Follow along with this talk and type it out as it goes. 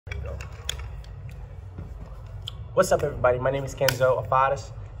What's up, everybody? My name is Kenzo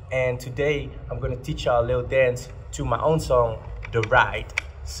Alvares, and today I'm going to teach y'all a little dance to my own song, The Ride.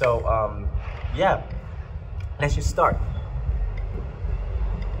 So, yeah, let's just start.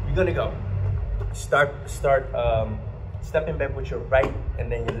 We're going to go. Start stepping back with your right, and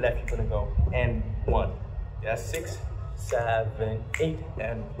then your left. You're going to go and 1. That's 6, 7, 8,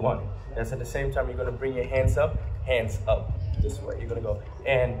 and 1. That's at the same time you're going to bring your hands up this way. You're going to go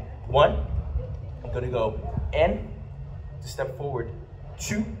and 1. I'm going to go and to step forward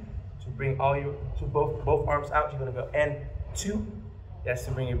 2 to bring all your both arms out. You're going to go and 2. That's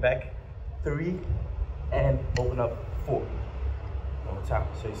to bring it back 3 and open up 4. One more time.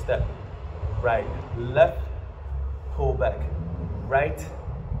 So you step right, left, pull back, right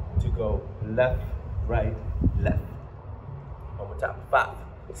to go left, right, left. One more time. 5,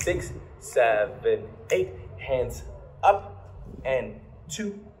 6, 7, 8. Hands up and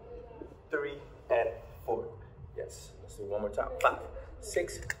 2, 3, and 4. Yes, let's do one more time. 5,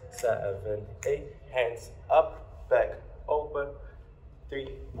 6, 7, 8. Hands up, back, open, 3,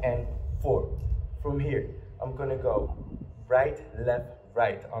 and 4. From here, I'm gonna go right, left,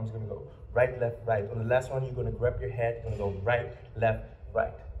 right. Arms gonna go right, left, right. On the last one, you're gonna grab your head. You're gonna go right, left,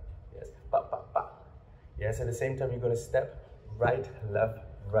 right. Yes, ba, ba, ba. Yes, at the same time, you're gonna step right, left,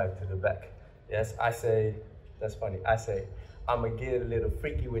 right to the back. Yes, I say, that's funny. I say, I'm gonna get a little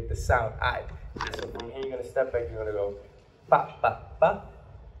freaky with the sound. Alright, so from here, you're gonna step back. You're gonna go ba, ba, ba.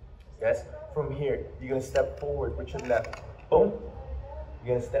 Yes, from here, you're gonna step forward with your left. Boom.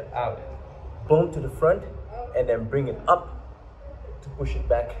 You're gonna step out. Boom to the front, and then bring it up to push it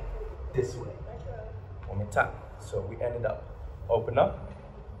back this way. One more time. So we ended up. Open up.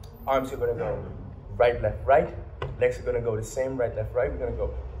 Arms are gonna go right, left, right. Legs are gonna go the same, right, left, right. We're gonna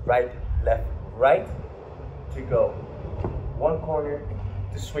go right, left, right to go one corner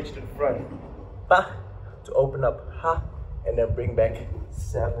to switch to the front, ba, to open up, ha, and then bring back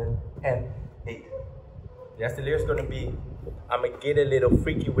 7 and 8. Yes, the lyrics gonna be, I'ma get a little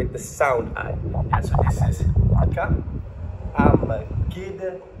freaky with the sound. Yeah, so this is, okay? I'ma get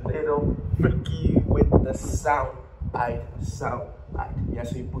a little freaky with the sound. Yeah,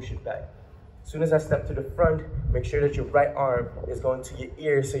 so you push it back. As soon as I step to the front, make sure that your right arm is going to your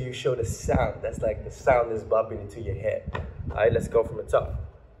ear so you show the sound. That's like the sound is bumping into your head. All right, let's go from the top.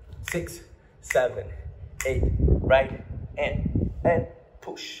 6, 7, 8, right, and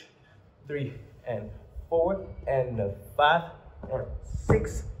push. 3 and 4 and 5 and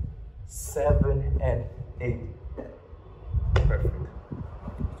 6, 7 and 8. Perfect.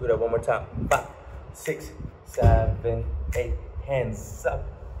 Do that one more time. 5, 6, 7, 8. Hands up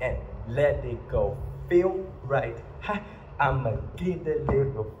and let it go. Feel right. Ha. I'ma get a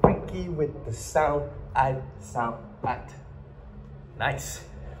little freaky with the sound. Sound. Nice.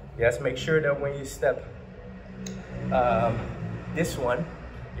 Yes, make sure that when you step this one,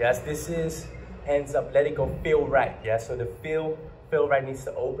 yes, this is hands up, let it go, feel right. Yeah, so the feel right needs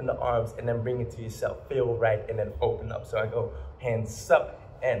to open the arms and then bring it to yourself. Feel right and then open up. So I go hands up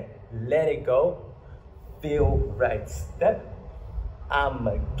and let it go. Feel right. Step.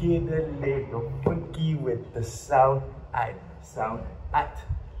 I'ma get a little freaky with the sound.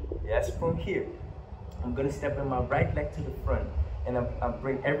 Yes, from here, I'm gonna step in my right leg to the front and I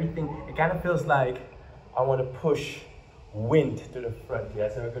bring everything. It kind of feels like I want to push wind to the front. Yeah,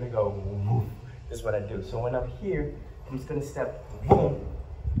 so we're gonna go woof. This is what I do. So when I'm here, I'm just gonna step boom,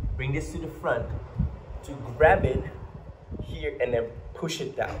 bring this to the front to grab it here and then push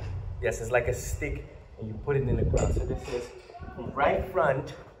it down. Yes, it's like a stick and you put it in the ground. So this is right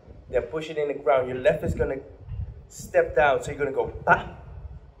front, then push it in the ground. Your left is gonna step down, so you're gonna go ba,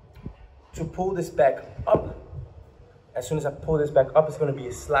 to pull this back up. As soon as I pull this back up, it's gonna be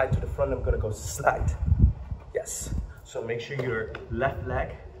a slide to the front. I'm gonna go slide. Yes. So make sure your left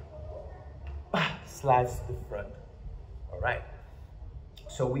leg slides to the front. All right.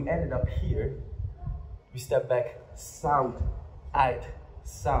 So we ended up here. We step back, sound,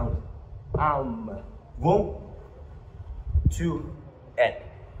 boom. 2 and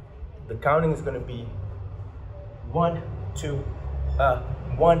the counting is going to be 1, 2,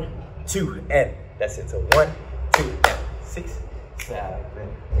 1, 2 and that's it. So 1, 2 and 6,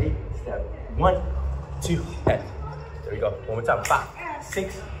 7, 8. Step 1, 2 and there we go. One more time. 5,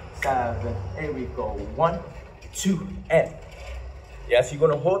 6, 7, 8. We go 1, 2 and yes. You're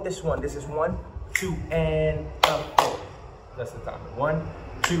going to hold this one. This is 1, 2 and 4. That's the time. 1,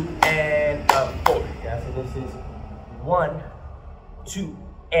 2 and 4. Yeah. So this is 1, 2,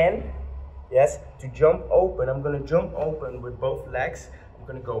 and yes, to jump open, I'm gonna jump open with both legs. I'm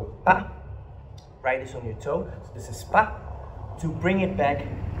gonna go pa, right is on your toe. So this is pa, to bring it back,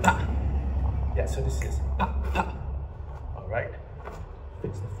 pa. Yeah, so this is pa, pa, right?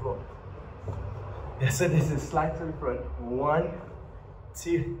 Fix the floor. Yeah, so this is slide to the front. 1,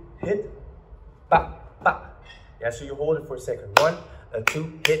 2, hit, ba, ba. Yeah, so you hold it for a second. 1,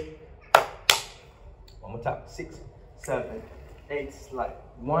 2, hit, ba. One more time. 6, 7, 8, slide.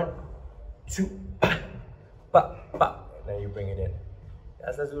 1, 2, ba, ba, ba. And then you bring it in.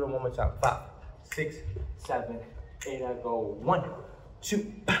 Yes, let's do it one more time. 5, 6, 7, 8. I go 1,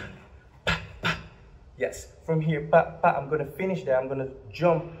 2, ba, ba, ba. Yes, from here, ba, ba. I'm gonna finish there. I'm gonna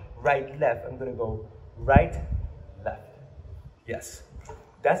jump right, left. I'm gonna go right, left. Yes,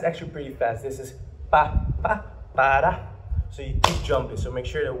 that's actually pretty fast. This is ba, ba, ba, da. So you keep jumping. So make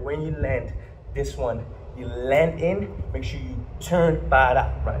sure that when you land this one, you land in, make sure you turn ba,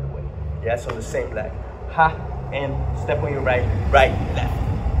 da right away. Yeah, so the same leg. Ha, and step on your right, right, left.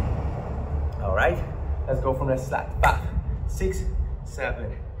 All right, let's go from that slide. 5, 6,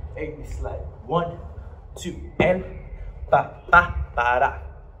 7, 8, we slide. 1, 2, and ba, ba, ba, da.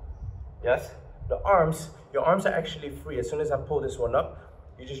 Yes, the arms, your arms are actually free. As soon as I pull this one up,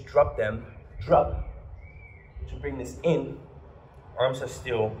 you just drop them, drop, to bring this in. Arms are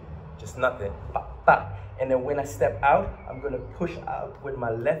still just nothing, ba, ba. And then when I step out, I'm gonna push out with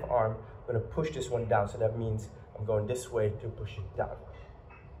my left arm. I'm gonna push this one down. So that means I'm going this way to push it down.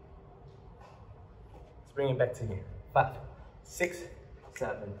 Let's bring it back to here. 5, 6,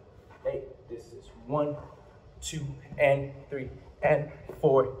 7, 8. This is 1, 2, and 3, and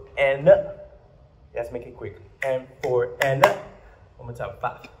 4, and up. Let's make it quick. And 4, and up. One more time.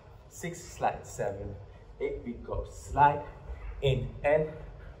 5, 6, slide. 7, 8. We go slide in and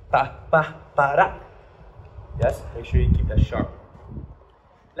ba, ba, ba, da. Yes, make sure you keep that sharp.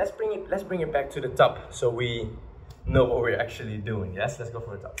 Let's bring it back to the top so we know what we're actually doing. Yes, let's go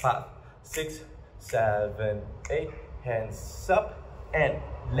from the top. 5, 6, 7, 8. Hands up and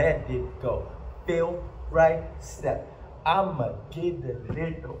let it go. Feel right step. I'ma get a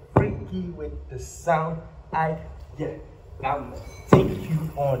little freaky with the sound I get. I'ma take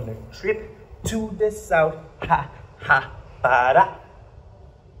you on a trip to the south. Ha ha ba da.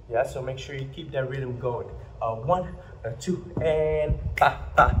 Yeah, so make sure you keep that rhythm going. 1, 2, and ba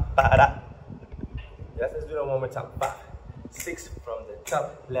ba ba da. Yes, let's do that one more time. 5, 6 from the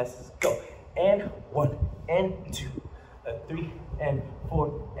top. Let's go. And 1, and 2, 3, and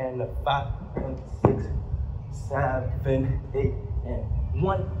 4, and 5, and 6, 7, 8, and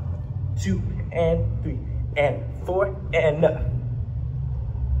 1, 2, and 3, and 4, and up.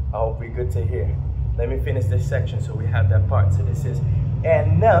 I hope we're good to hear. Let me finish this section so we have that part. So this is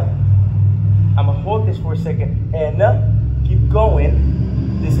and up. I'm gonna hold this for a second and up. Keep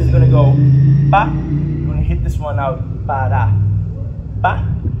going. This is gonna go ba. You're gonna hit this one out ba da ba.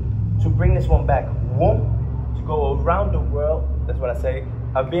 To bring this one back, whoop. To go around the world. That's what I say.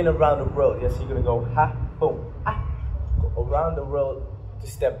 I've been around the world. Yes, you're gonna go ha boom ah. Go around the world to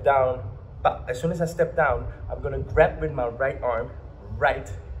step down. But as soon as I step down, I'm gonna grab with my right arm,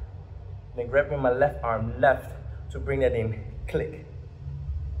 right. Then grab with my left arm, left, to bring that in. Click.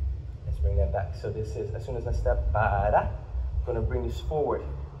 Let's bring that back. So this is as soon as I step, ba-da, I'm gonna bring this forward.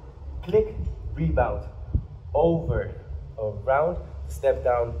 Click, rebound, over, around, step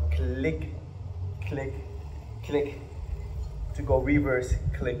down, click, click, click. To go reverse,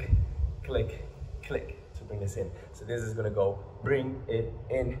 click, click, click. To bring this in. So this is gonna go, bring it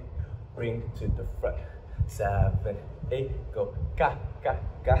in, bring to the front. 7, 8, go, ka, ka,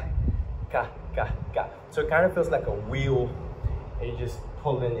 ka. Ka, ka, ka. So it kind of feels like a wheel and you just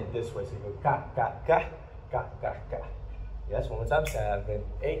pull in it this way. So you go ka, ka, ka, ka, ka, ka. Yes, one more time. 7,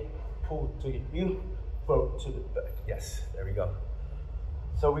 8, pull to you, throw to the back. Yes, there we go.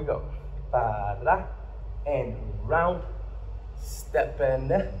 So we go ba-da, and round, step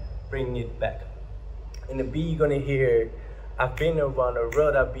and bring it back. In the B, you're gonna hear, I've been around the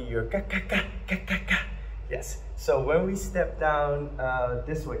world, I'll be your ka, ka, ka, ka, ka, ka. Yes. So when we step down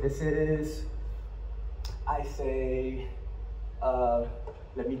this way, this is, I say,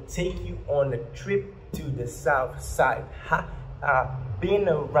 let me take you on a trip to the south side. Ha, been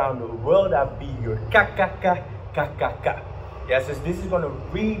around the world, I'll be your ka ka ka ka ka ka. Yes, this is gonna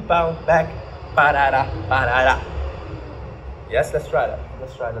rebound back, ba da da ba da da. Yes, let's try that.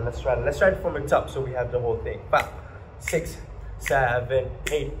 Let's try that. Let's try that. Let's try it from the top so we have the whole thing. 5, 6, 7,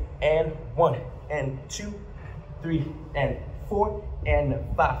 8, and 1, and 2. 3, and 4, and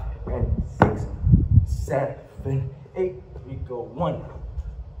 5, and 6, 7, 8. We go 1,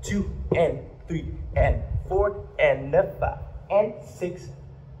 2, and 3, and 4, and 5, and 6,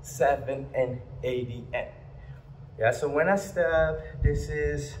 7, and 8, and. Yeah, so when I step, this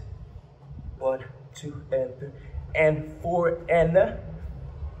is 1, 2, and 3, and 4, and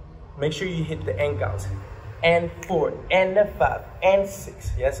make sure you hit the end count. and 4 and 5 and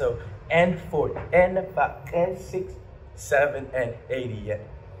 6. Yeah, so and 4 and 5 and 6, 7 and 8 again.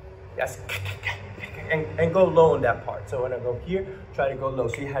 Yes, and go low on that part. So when I go here, try to go low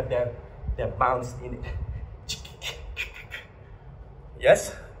so you have that bounce in it.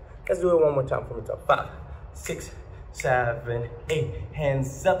 Yes, let's do it one more time from the top. 5, 6, 7, 8.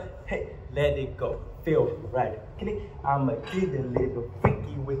 Hands up, hey, let it go. Feel right. I'ma get a little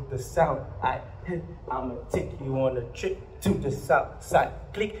freaky with the sound I hit. I'ma take you on a trip to the south side.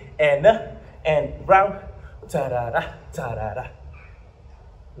 Click and up and round. Ta-da-da, ta-da-da.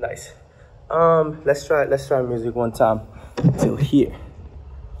 Nice. Let's try music one time till here.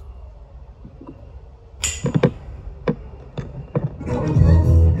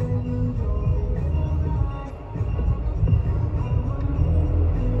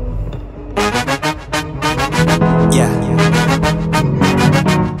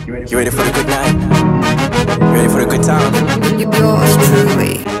 You ready for the good night? You ready for the good time? Yours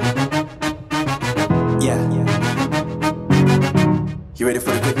truly. Yeah. You ready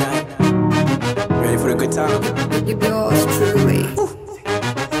for the good night? You ready for the good time? Yours truly.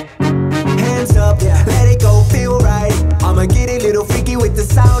 Hands up, let it go, feel right. I'ma get a little freaky with the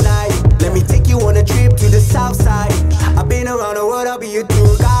sound night. Let me take you on a trip to the south side. I've been around the world, I'll be your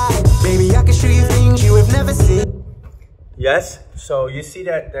tour guide. Baby, I can show you things you have never seen. Yes, so you see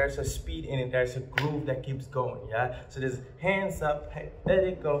that there's a speed in it, there's a groove that keeps going, yeah? So there's hands up, hey, let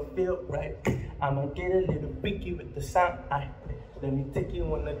it go, feel right. I'ma get a little freaky with the sound. Let me take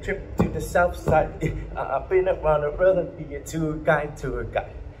you on a trip to the south side. I've been around the world and be a tour guide.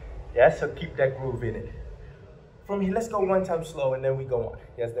 Yeah, so keep that groove in it. From here, let's go one time slow and then we go on.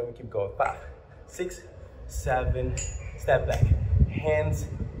 Yes, then we keep going. 5, 6, 7, step back. Hands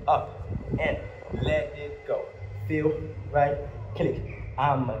up and let it go. Feel right, click.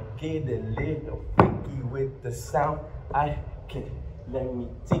 I'ma get a little freaky with the sound I click. Let me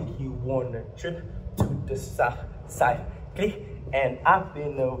take you on a trip to the south side, click. And I've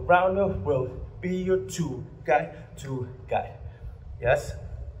been around the world, be your tour guide. Yes.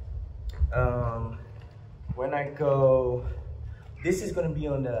 When I go, this is gonna be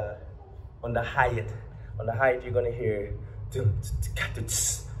on the hi-hat. On the hi-hat, you're gonna hear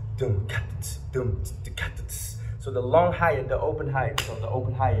so the long hi-hat, the open hi-hat, so the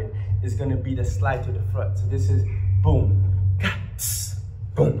open hi-hat is gonna be the slide to the front. So this is boom,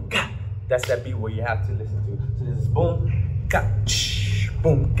 boom, that's that beat where you have to listen to. So this is boom,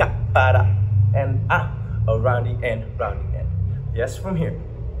 boom, para, and around the end, round the end. Yes, from here,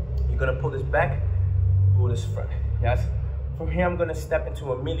 you're gonna pull this back, pull this front. Yes, from here I'm gonna step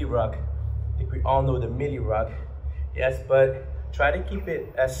into a milli rock. I think we all know the milli rock. Yes, but try to keep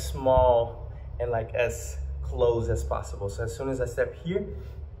it as small and like as close as possible. So as soon as I step here,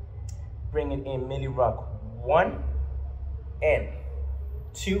 bring it in milli rock 1 and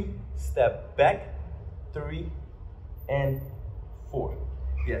 2, step back 3 and 4.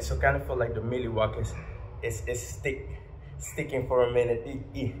 Yeah, so kind of feel like the milli rock is sticking for a minute.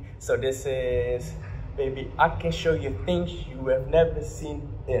 So this is, baby, I can show you things you have never seen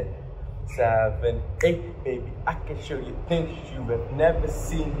in 7, 8, baby, I can show you things you have never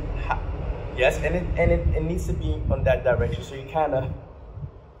seen. Yes, and it needs to be on that direction. So you kind of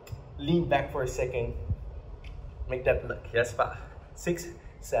lean back for a second, make that look. Yes, 5, 6,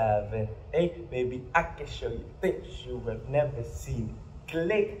 7, 8, baby, I can show you things you have never seen.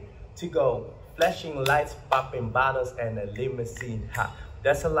 Click to go. Flashing lights, popping bottles, and a limousine.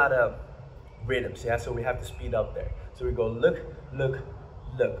 That's a lot of rhythms, yeah? So we have to speed up there. So we go look, look,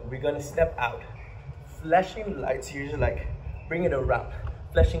 look. We're gonna step out. Flashing lights, usually like bring it around.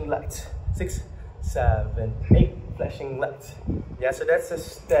 Flashing lights. 6, 7, 8, flashing lights. Yeah, so that's a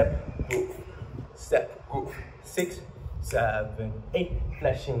step, groove, step, groove. 6, 7, 8,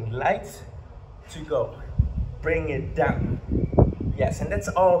 flashing lights to go. Bring it down. Yes, and that's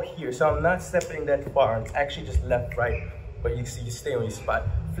all here. So I'm not stepping that far. It's actually just left, right, but you see, you stay on your spot.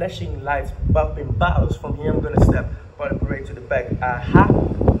 Flashing lights, popping bottles. From here, I'm gonna step right to the back. Aha,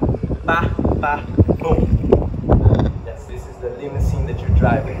 ba, ba, boom. Yes, this is the limousine that you're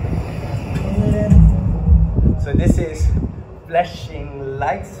driving. So this is flashing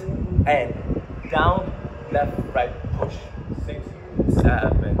lights and down, left, right, push. 6,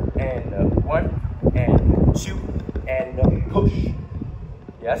 7, and 1, and 2, and push.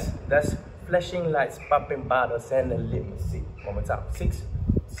 Yes, that's flashing lights, popping bottles, and a limousine. One more time. 6,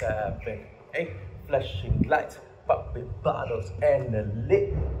 7, 8, flashing lights, popping bottles, and a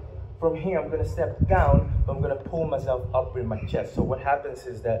lit. From here, I'm gonna step down, but I'm gonna pull myself up with my chest. So what happens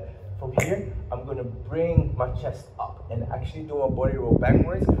is that from here, I'm gonna bring my chest up and actually do a body roll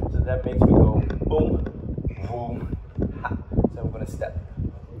backwards. So that makes me go boom, step.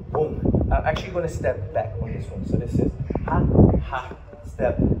 Boom. I'm actually gonna step back on this one. So this is ha, ha,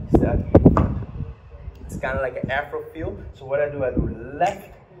 step, step. It's kind of like an Afro feel. So what I do left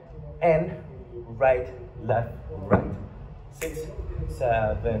and right, left, right. 6,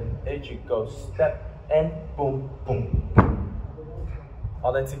 7, 8, you go step and boom, boom, boom.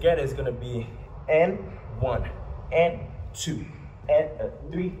 All that together is gonna be and 1, and 2, and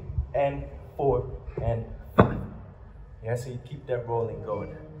 3, and 4, and 5. Yeah, so you keep that rolling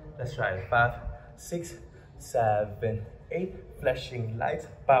going. Let's try it. 5, 6, 7, 8. Flashing lights,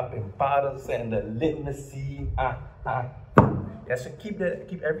 popping bottles, and the limousine. Yeah, so keep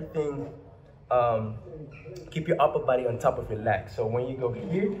everything. Keep your upper body on top of your legs. So when you go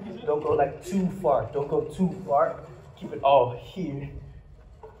here, don't go like too far. Don't go too far. Keep it all here.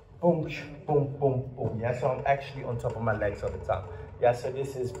 Boom, boom, boom, boom. Yeah, so I'm actually on top of my legs all the time. Yeah, so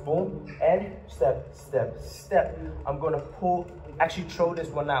this is boom and step, step, step. I'm gonna pull, actually throw this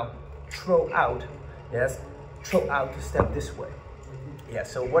one out. Throw out, yes, throw out to step this way. Yeah,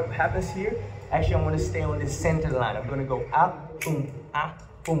 so what happens here? Actually, I'm gonna stay on this center line. I'm gonna go up, boom,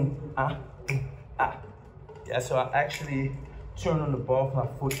 boom, boom, Yeah, so I actually turn on the ball of my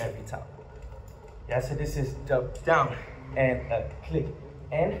foot every time. Yeah, so this is down and click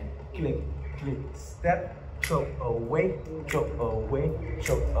and click, click, step, throw away, throw away,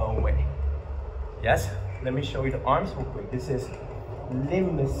 throw away. Yes, let me show you the arms real quick. This is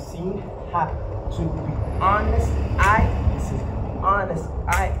limousine, ha. To be honest, I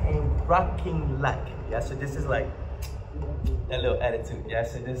ain't rocking like. Yeah, so this is like that little attitude. Yeah,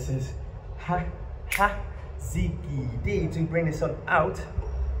 so this is ha, ha, ziki d. To bring this one out,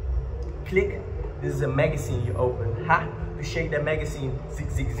 click. This is a magazine you open. Ha, to shake that magazine, zig,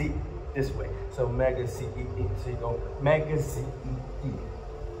 zig, zig, this way. So magazine, so you go magazine.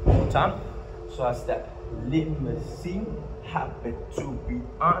 One time. So I step limousine. Happy to be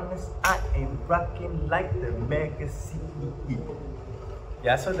honest, I ain't rocking like the magazine.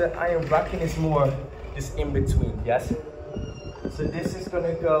 Yeah, so the I am rocking is more just in between. Yes. So this is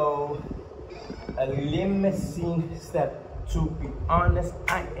gonna go a limousine step. To be honest,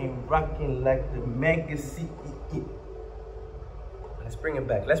 I ain't rocking like the magazine. Let's bring it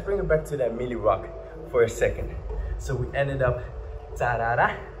back. Let's bring it back to that Millie rock for a second. So we ended up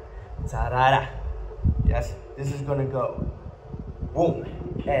ta-da-da, ta-da-da. Yes, this is gonna go boom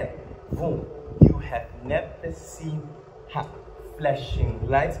and boom. You have never seen ha, flashing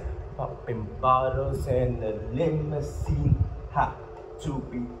lights, popping bottles, and the limousine. Ha. To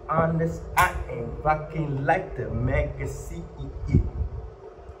be honest, I ain't rocking like the magazine.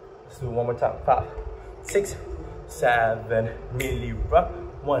 Let's do it one more time. 5, 6, 7, Millie rock.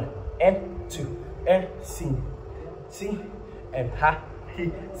 1 and 2 and see, and ha,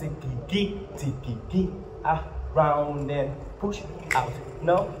 he, ziggy, around and push out,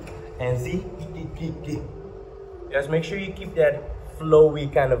 no, and ziggy. Yes, make sure you keep that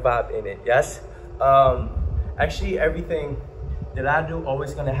flowy kind of vibe in it. Yes, actually everything that I do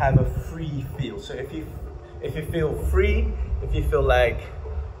always gonna have a free feel. So if you feel free, if you feel like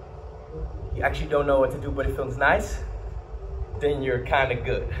you actually don't know what to do but it feels nice, then you're kind of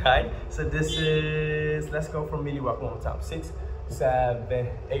good, right? So this is, let's go from Millie rock one more time. 6, 7,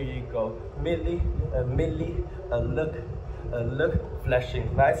 there you go. Millie, a look,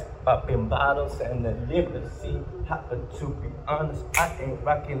 flashing lights, popping bottles, and the limousine. Happen to be honest, I ain't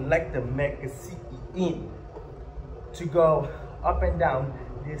rocking like the magazine. To go up and down,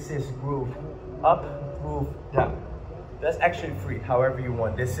 this is groove up, groove down. That's actually free, however you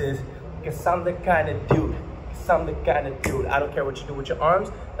want. This is because I'm the kind of dude. I don't care what you do with your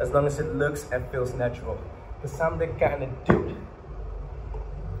arms, as long as it looks and feels natural. Because I'm the kind of dude.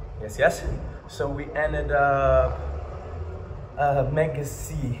 Yes. So we ended up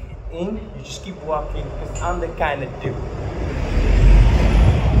magazine. You just keep walking because I'm the kind of dude.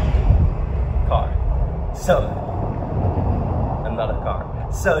 Car. So another car.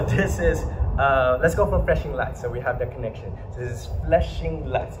 So this is let's go from flashing lights. So we have that connection. So this is flashing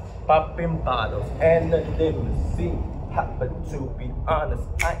lights, popping bottles, and the limousine. Happen to be honest,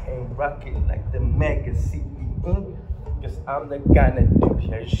 I ain't rocking like the magazine. Because I'm the kind of dude.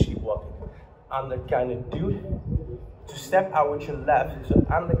 Here, you keep walking. I'm the kind of dude to step out with your left. So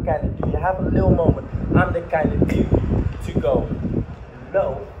I'm the kind of dude. You have a little moment. I'm the kind of dude to go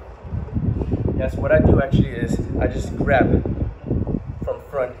low. Yes, what I do actually is I just grab it from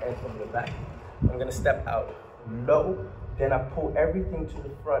front and from the back. I'm gonna step out low, then I pull everything to the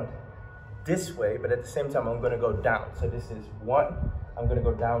front this way, but at the same time I'm gonna go down. So this is 1, I'm gonna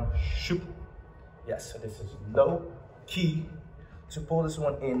go down, shoot. Yes, so this is low, key, to pull this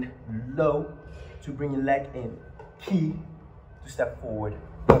one in, low, to bring your leg in, key, to step forward,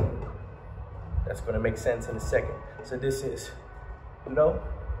 boom. That's gonna make sense in a second. So this is low,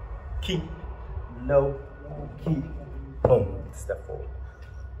 key, low, key, boom, step forward.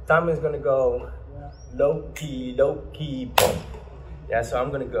 Time is gonna go low, key, boom. Yeah, so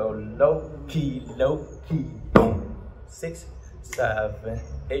I'm gonna go low, key, boom. 6, 7,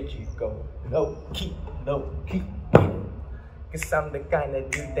 8, you go low, key, boom. Cause I'm the kind of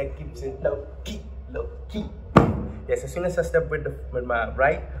dude that keeps it low, key, boom. Yes, as soon as I step with my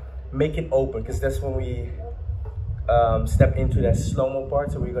right, make it open, because that's when we step into that slow-mo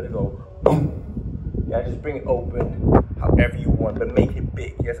part. So we're gonna go boom. Yeah, just bring it open however you want, but make it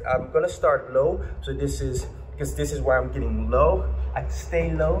big. Yes, I'm gonna start low. So this is, because this is where I'm getting low. I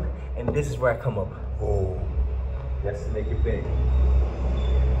stay low, and this is where I come up. Oh, yes, make it big.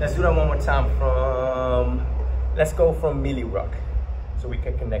 Let's do that one more time from, let's go from Milli Rock, so we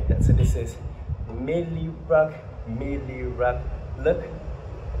can connect that. So this is Milli Rock, look,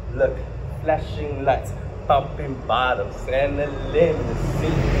 look, flashing lights, popping bottles, and a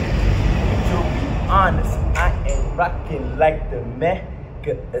limousine. To be honest, I ain't rocking like the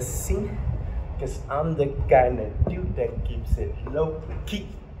magazine, cause I'm the kind of dude that keeps it low key,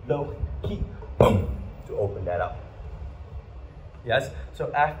 boom, to open that up. Yes,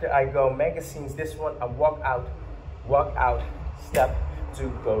 so after I go magazines, this one I walk out, step to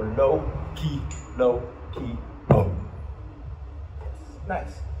go low key, boom.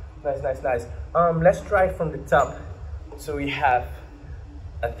 Nice. Let's try it from the top. So we have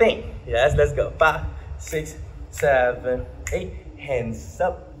a thing. Yes, let's go. 5, 6, 7, 8. Hands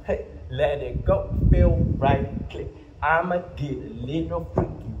up. Hey, let it go. Feel right. Click. I'ma get a little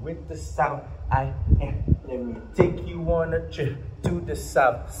freaky with the sound I am. Let me take you on a trip to the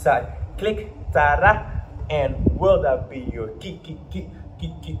south side. Click, ta-da, and will that be your key,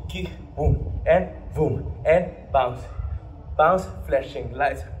 boom, and bounce. Bounce, flashing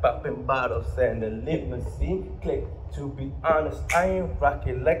lights, popping bottles, and a limousine. Click, to be honest, I ain't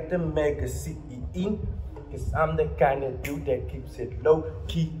rocking like the magazine, cause I'm the kind of dude that keeps it low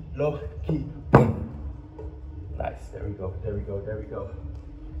key, boom. Nice, there we go.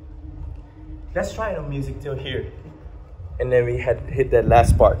 Let's try the music till here, and then we hit that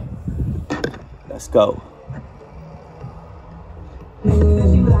last part. Let's go.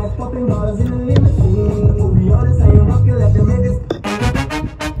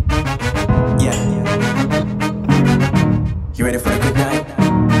 You ready for a good night?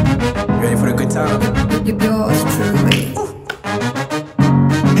 You ready for a good time? Yours truly.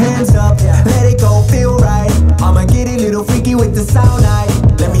 Hands up, let it go, feel right. I'ma get a little freaky with the sound night.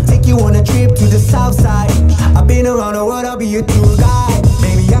 Let me take you on a trip to the south side. I've been around the world, I'll be your tour guide.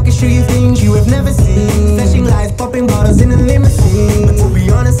 Baby, I can show you things you have never seen. Flashing lights, popping bottles in a limousine. But to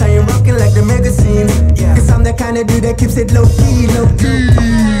be honest, I ain't rocking like the magazine, cause I'm the kind of dude that keeps it low key.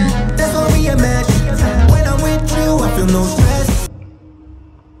 That's why we a match. When I'm with you, I feel no stress.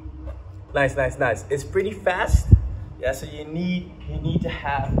 Nice. It's pretty fast. Yeah, so you need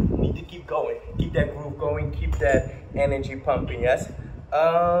to keep going, keep that groove going, keep that energy pumping. Yes.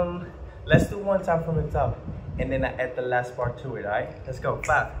 Let's do one time from the top, and then I add the last part to it. All right, let's go.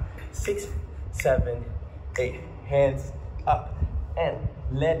 5, 6, 7, 8. Hands up and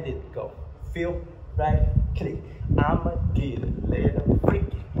let it go. Feel right, click. I'ma get a little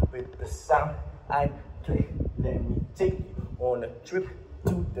freaky with the sound I play. Let me take you on a trip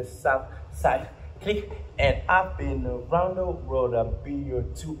to the south side. Click, and I've been around the world. I'll be your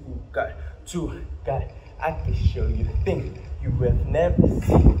tour guide. I can show you the things you have never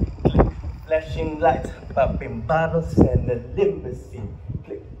seen. Click, flashing lights, popping bottles, and a limousine.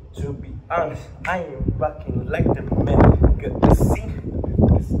 Click, to be honest, I ain't rocking like the magazine,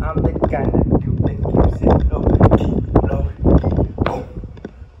 cause I'm the kind of dude that keeps it low key, boom.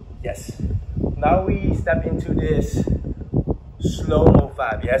 Yes. Now we step into this slow-mo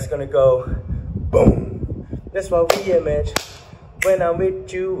vibe. Yeah, it's gonna go boom. That's what we image. When I'm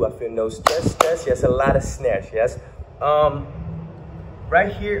with you, I feel no stress. Yes, a lot of snares. Yes.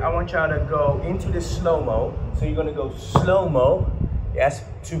 Right here, I want y'all to go into the slow-mo. So you're gonna go slow-mo. Yes.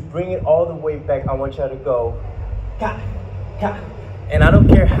 To bring it all the way back, I want y'all to go ka, ka. And I don't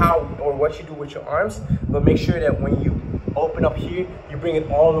care how or what you do with your arms, but make sure that when you open up here, you bring it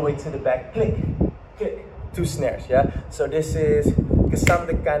all the way to the back. Click, click. 2 snares. Yeah. So this is, cause I'm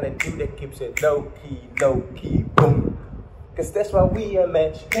the kind of dude that keeps it low key, boom. Cause that's why we are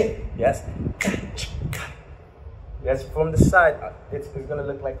match. Yes. Yes, from the side, it's gonna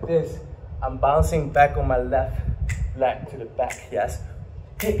look like this. I'm bouncing back on my left leg to the back. Yes.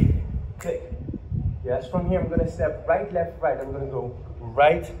 Click, click. Yes, from here I'm gonna step right, left, right. I'm gonna go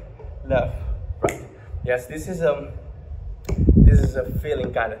right, left, right. Yes, this is this is a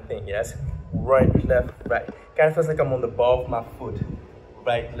feeling kind of thing, yes? Right, left, right. Kind of feels like I'm on the ball of my foot.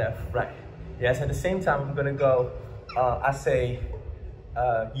 Right, left, right. Yes, at the same time, I'm gonna go, I say,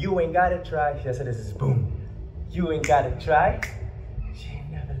 you ain't gotta try. Yes, so this is boom. You ain't gotta try. She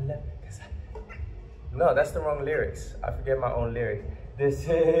ain't never left. No, that's the wrong lyrics. I forget my own lyrics. This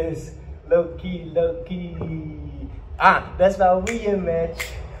is low key, low key. That's how we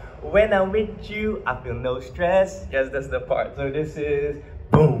match. When I'm with you, I feel no stress. Yes, that's the part. So this is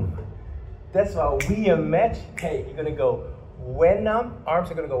boom. That's how we match. Hey, you're gonna go when I'm,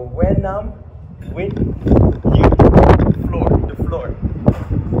 arms are gonna go when I'm with you. The floor.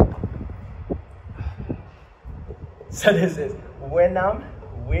 So this is when I'm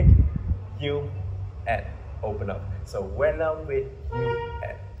with you and open up. So when I'm with you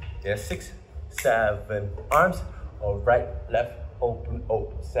and there's 6, 7 arms. All right, left, open,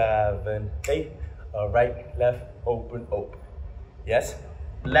 open. 7, 8. All right, left, open, open. Yes.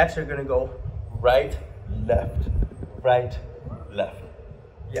 Legs are gonna go right, left, right, left.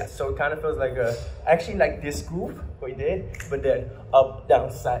 Yeah, so it kind of feels like actually like this groove we did, but then up,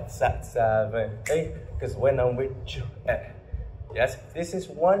 down, side, side, 7, 8. Because when I'm with you, and yes, this is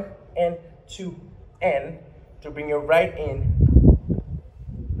 1 and 2 and to bring your right in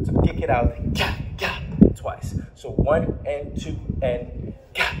to kick it out, twice. So 1 and 2 and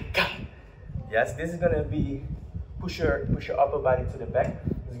yes, this is gonna be push your upper body to the back.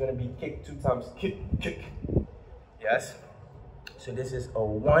 It's gonna be kick 2 times, kick. Yes. So this is a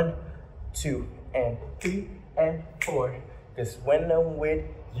 1, 2, and 3 and 4. Because when I'm with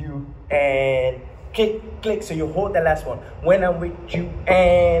you and click, click. So you hold the last one. When I'm with you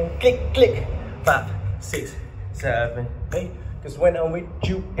and click, click. 5, 6, 7, 8. Because when I'm with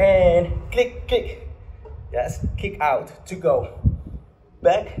you and click, click. Yes, kick out to go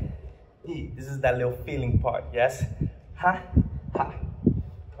back. This is that little feeling part. Yes, ha, ha.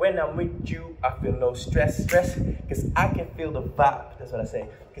 When I'm with you, I feel no stress, because I can feel the vibe. That's what I say.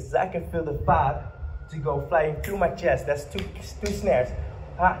 Because I can feel the vibe to go flying through my chest. That's two snares.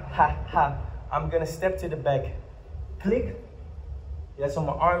 Ha, ha, ha. I'm gonna step to the back, click. Yes, on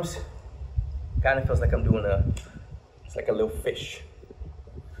my arms. Kind of feels like I'm doing it's like a little fish.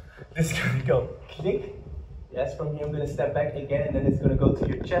 This is gonna go click. Yes, from here I'm gonna step back again, and then it's gonna go to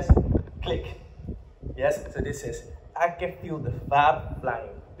your chest, click. Yes, so this is, I can feel the vibe flying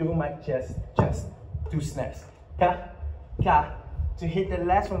through my chest, just 2 snaps. Ka, ka. To hit the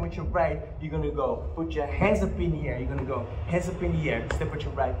last one with your right, you're gonna go, put your hands up in the air. You're gonna go, hands up in the air, step with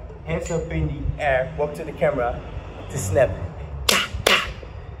your right, hands up in the air, walk to the camera to snap. Ka, ka.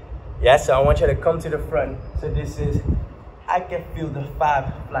 Yeah, so I want you to come to the front. So this is, I can feel the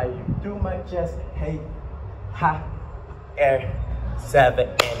vibe flying through my chest. Hey, ha, air, 7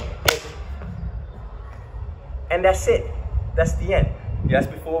 and 8. And that's it. That's the end. Yes,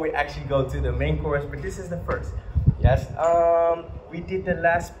 before we actually go to the main chorus, but this is the first. Yes, we did the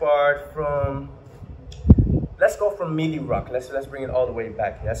last part from, let's go from Milli Rock. Let's bring it all the way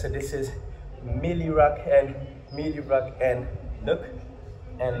back. Yeah, so this is Milli Rock and look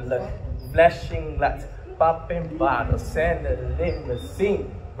and look. Flashing lights, popping bottles, and the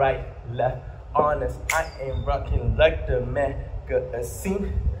limousine. Right, left, honest, I ain't rocking like the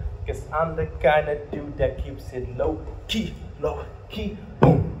magazine. Cause I'm the kind of dude that keeps it low key,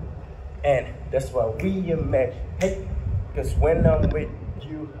 boom. And that's why we match. Hey, cause when I'm with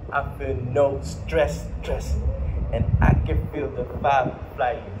you, I feel no stress. And I can feel the vibe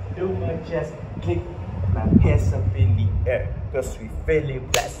flying through my chest. Click, my hands up in the air. Cause we really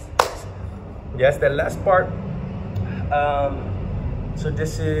blessed. Yes, the last part. So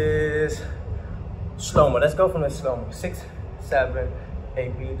this is slow-mo. Let's go from the slow-mo. 6, 7,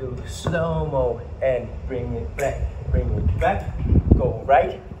 8, we do slow-mo and bring it back. Go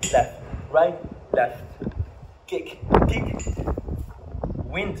right, left, kick,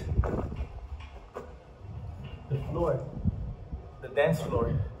 wind, the floor, the dance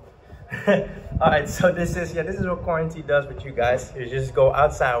floor. All right, so this is what quarantine does with you guys. You just go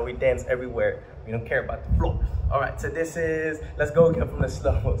outside, we dance everywhere. We don't care about the floor. All right, so this is, let's go again from the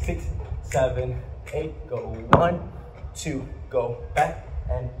slow-mo. 6, 7, 8, go 1, 2, go back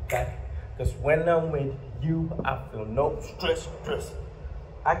and back. Cause when I'm with you, I feel no stress.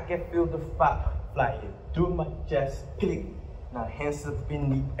 I can feel the vibe flying through my chest, click. Now hands up in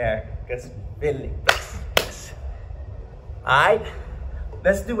the air, cause we really blessed. Alright,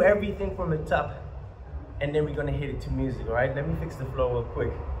 let's do everything from the top, and then we're gonna hit it to music, alright? Let me fix the floor real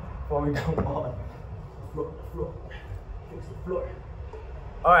quick before we go on. Floor, fix the floor.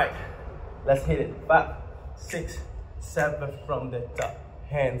 Alright, let's hit it. 5, 6, 7 from the top.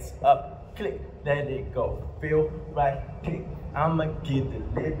 Hands up, click, let it go, feel right, click. I'ma get a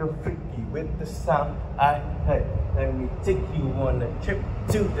little freaky with the sound I heard. Let me take you on a trip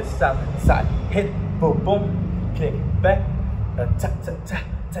to the south side. Hit, boom, boom, click back, ta ta ta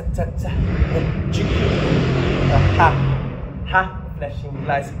ta ta ta, hit, chicken, ha, ha. Flashing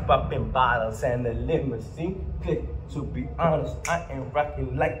lights, popping bottles, and a limousine. Click. To be honest, I ain't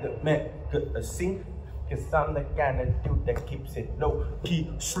rocking like the man could sing. Cause I'm the kind of dude that keeps it low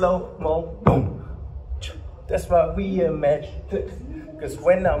key, slow mo, boom. That's why we a match. Click. Cause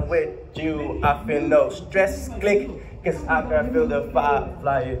when I'm with you, I feel no stress. Click. Cause I can feel the fire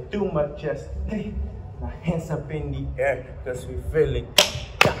flying through my chest. Click. My hands up in the air, cause we feeling.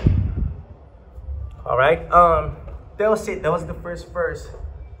 Alright, that was it. That was the first verse.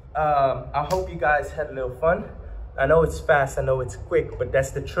 I hope you guys had a little fun. I know it's fast, I know it's quick, but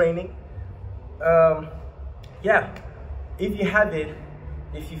that's the training. Yeah, if you have it,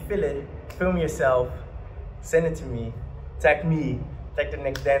 if you feel it, film yourself, send it to me, tag the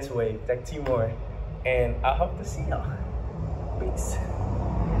next dance wave, tag Timor, and I hope to see y'all. Peace.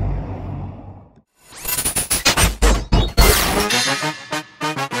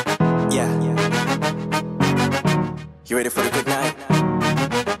 Yeah. You ready for the good night?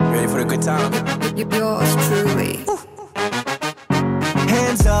 You ready for the good time? Yours truly.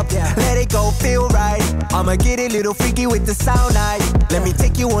 Hands up, let it go, feel right. I'ma get a little freaky with the sound night. Let me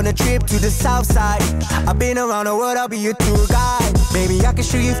take you on a trip to the south side. I've been around the world, I'll be your tour guide. Baby, I can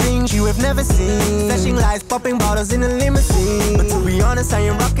show you things you have never seen. Flashing lights, popping bottles in a limousine. But to be honest, I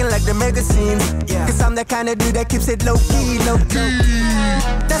ain't rocking like the magazines. Cause I'm that kind of dude that keeps it low key, low key.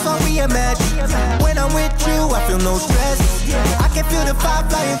 That's why we a match. When I'm with you, I feel no stress. I can feel the fire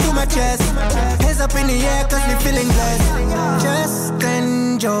flying through my chest. Hands up in the air cause we feeling blessed. Just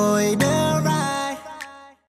enjoy the ride.